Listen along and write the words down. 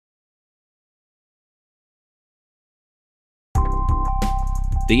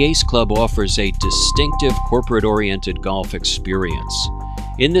The Ace Club offers a distinctive corporate-oriented golf experience.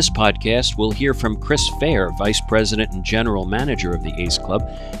 In this podcast, we'll hear from Chris Fair, Vice President and General Manager of the Ace Club,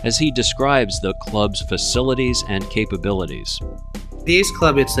 as he describes the club's facilities and capabilities. The Ace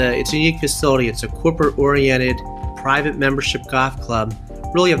Club, it's a unique facility. It's a corporate-oriented, private membership golf club,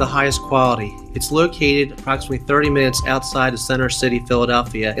 really of the highest quality. It's located approximately 30 minutes outside of Center City,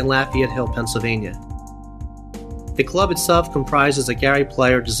 Philadelphia, in Lafayette Hill, Pennsylvania. The club itself comprises a Gary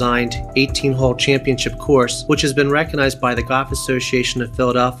Player-designed 18-hole championship course, which has been recognized by the Golf Association of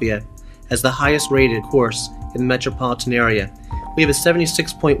Philadelphia as the highest-rated course in the metropolitan area. We have a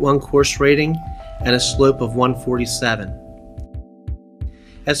 76.1 course rating and a slope of 147.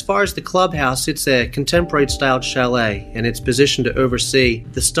 As far as the clubhouse, it's a contemporary-styled chalet, and it's positioned to oversee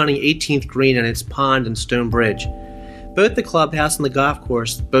the stunning 18th green and its pond and stone bridge. Both the clubhouse and the golf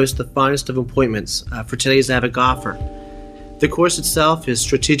course boast the finest of appointments for today's avid golfer. The course itself is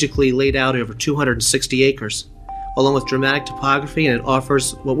strategically laid out over 260 acres, along with dramatic topography, and it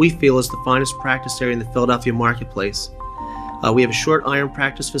offers what we feel is the finest practice area in the Philadelphia marketplace. We have a short iron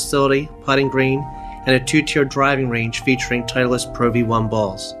practice facility, putting green, and a two-tier driving range featuring Titleist Pro V1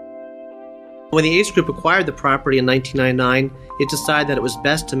 balls. When the Ace Group acquired the property in 1999, it decided that it was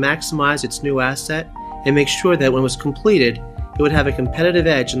best to maximize its new asset and make sure that when it was completed, it would have a competitive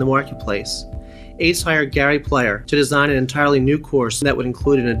edge in the marketplace. Ace hired Gary Player to design an entirely new course that would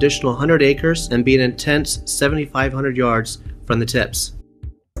include an additional 100 acres and be an intense 7,500 yards from the tips.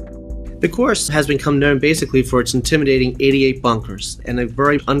 The course has become known basically for its intimidating 88 bunkers and a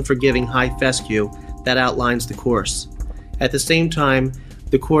very unforgiving high fescue that outlines the course. At the same time,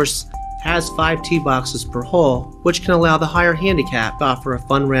 the course has 5 tee boxes per hole, which can allow the higher handicap to offer a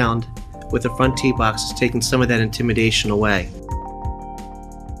fun round, with the front tee boxes taking some of that intimidation away.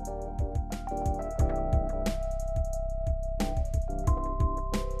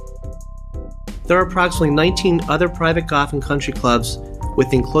 There are approximately 19 other private golf and country clubs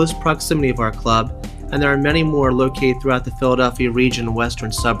within close proximity of our club, and there are many more located throughout the Philadelphia region and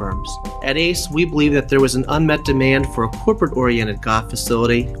western suburbs. At Ace, we believe that there was an unmet demand for a corporate-oriented golf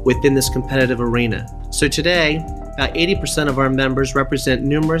facility within this competitive arena. So today, about 80% of our members represent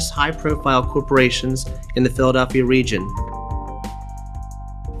numerous high-profile corporations in the Philadelphia region.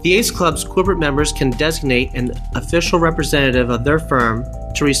 The Ace Club's corporate members can designate an official representative of their firm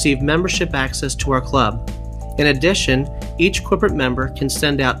to receive membership access to our club. In addition, each corporate member can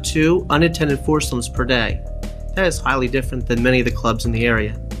send out 2 unattended foursomes per day. That is highly different than many of the clubs in the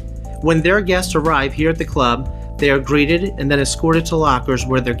area. When their guests arrive here at the club, they are greeted and then escorted to lockers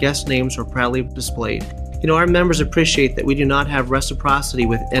where their guest names are proudly displayed. Our members appreciate that we do not have reciprocity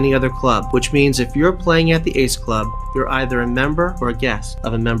with any other club, which means if you're playing at the Ace Club, you're either a member or a guest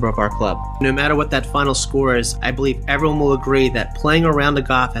of a member of our club. No matter what that final score is, I believe everyone will agree that playing around the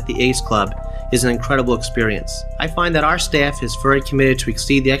golf at the Ace Club is an incredible experience. I find that our staff is very committed to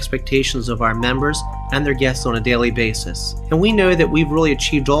exceed the expectations of our members and their guests on a daily basis. And we know that we've really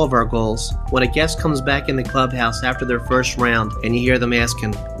achieved all of our goals when a guest comes back in the clubhouse after their first round and you hear them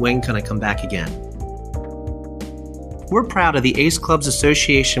asking, "When can I come back again?" We're proud of the Ace Club's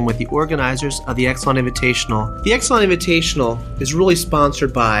association with the organizers of the Exelon Invitational. The Exelon Invitational is really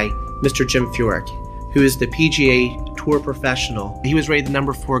sponsored by Mr. Jim Furyk, who is the PGA Tour professional. He was rated the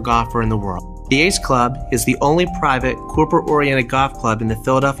number 4 golfer in the world. The Ace Club is the only private, corporate-oriented golf club in the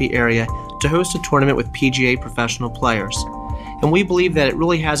Philadelphia area to host a tournament with PGA professional players. And we believe that it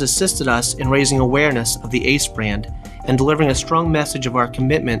really has assisted us in raising awareness of the Ace brand and delivering a strong message of our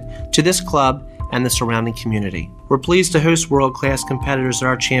commitment to this club and the surrounding community. We're pleased to host world-class competitors at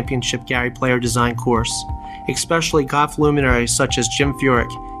our championship Gary Player design course, especially golf luminaries such as Jim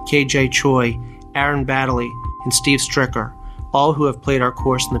Furyk, KJ Choi, Aaron Baddeley, and Steve Stricker, all who have played our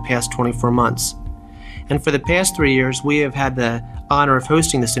course in the past 24 months. And for the past 3 years, we have had the honor of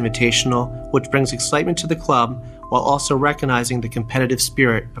hosting this invitational, which brings excitement to the club while also recognizing the competitive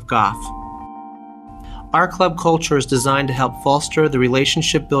spirit of golf. Our club culture is designed to help foster the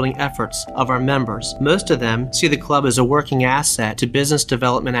relationship-building efforts of our members. Most of them see the club as a working asset to business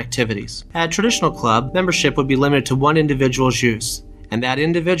development activities. At a traditional club, membership would be limited to one individual's use, and that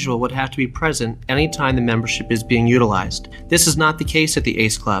individual would have to be present anytime the membership is being utilized. This is not the case at the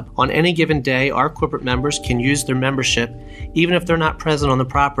Ace Club. On any given day, our corporate members can use their membership even if they're not present on the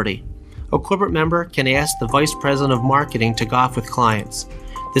property. A corporate member can ask the Vice President of Marketing to golf with clients.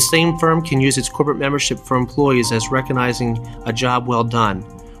 The same firm can use its corporate membership for employees as recognizing a job well done,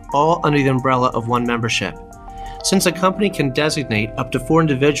 all under the umbrella of one membership. Since a company can designate up to 4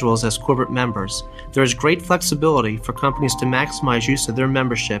 individuals as corporate members, there is great flexibility for companies to maximize use of their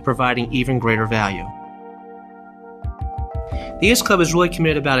membership, providing even greater value. The ACE Club is really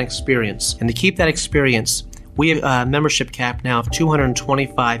committed about experience, and to keep that experience, we have a membership cap now of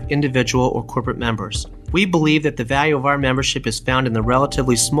 225 individual or corporate members. We believe that the value of our membership is found in the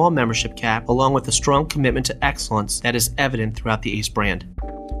relatively small membership cap, along with the strong commitment to excellence that is evident throughout the ACE brand.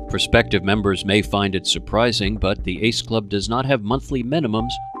 Prospective members may find it surprising, but the ACE Club does not have monthly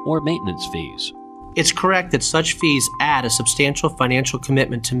minimums or maintenance fees. It's correct that such fees add a substantial financial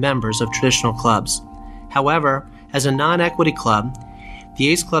commitment to members of traditional clubs. However, as a non-equity club, the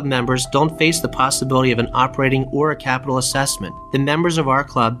ACE Club members don't face the possibility of an operating or a capital assessment. The members of our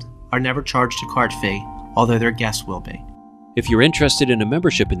club are never charged a cart fee, although their guests will be. If you're interested in a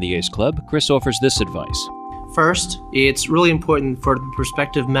membership in the ACE Club, Chris offers this advice. First, it's really important for the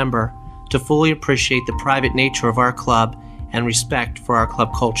prospective member to fully appreciate the private nature of our club and respect for our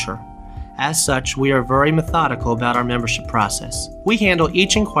club culture. As such, we are very methodical about our membership process. We handle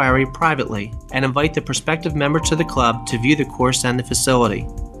each inquiry privately and invite the prospective member to the club to view the course and the facility.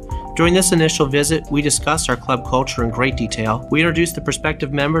 During this initial visit, we discuss our club culture in great detail. We introduce the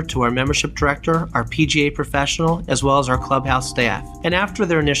prospective member to our membership director, our PGA professional, as well as our clubhouse staff. And after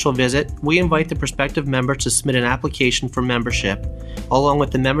their initial visit, we invite the prospective member to submit an application for membership, along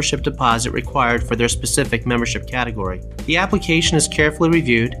with the membership deposit required for their specific membership category. The application is carefully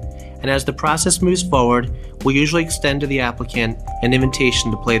reviewed, and as the process moves forward, we usually extend to the applicant an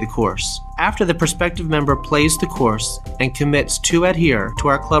invitation to play the course. After the prospective member plays the course and commits to adhere to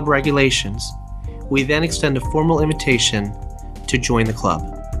our club regulations, we then extend a formal invitation to join the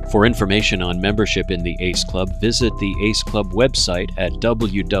club. For information on membership in the ACE Club, visit the ACE Club website at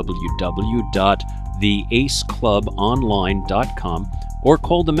www.theaceclubonline.com or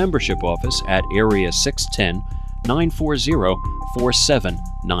call the membership office at area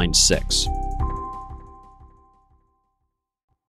 610-940-4796.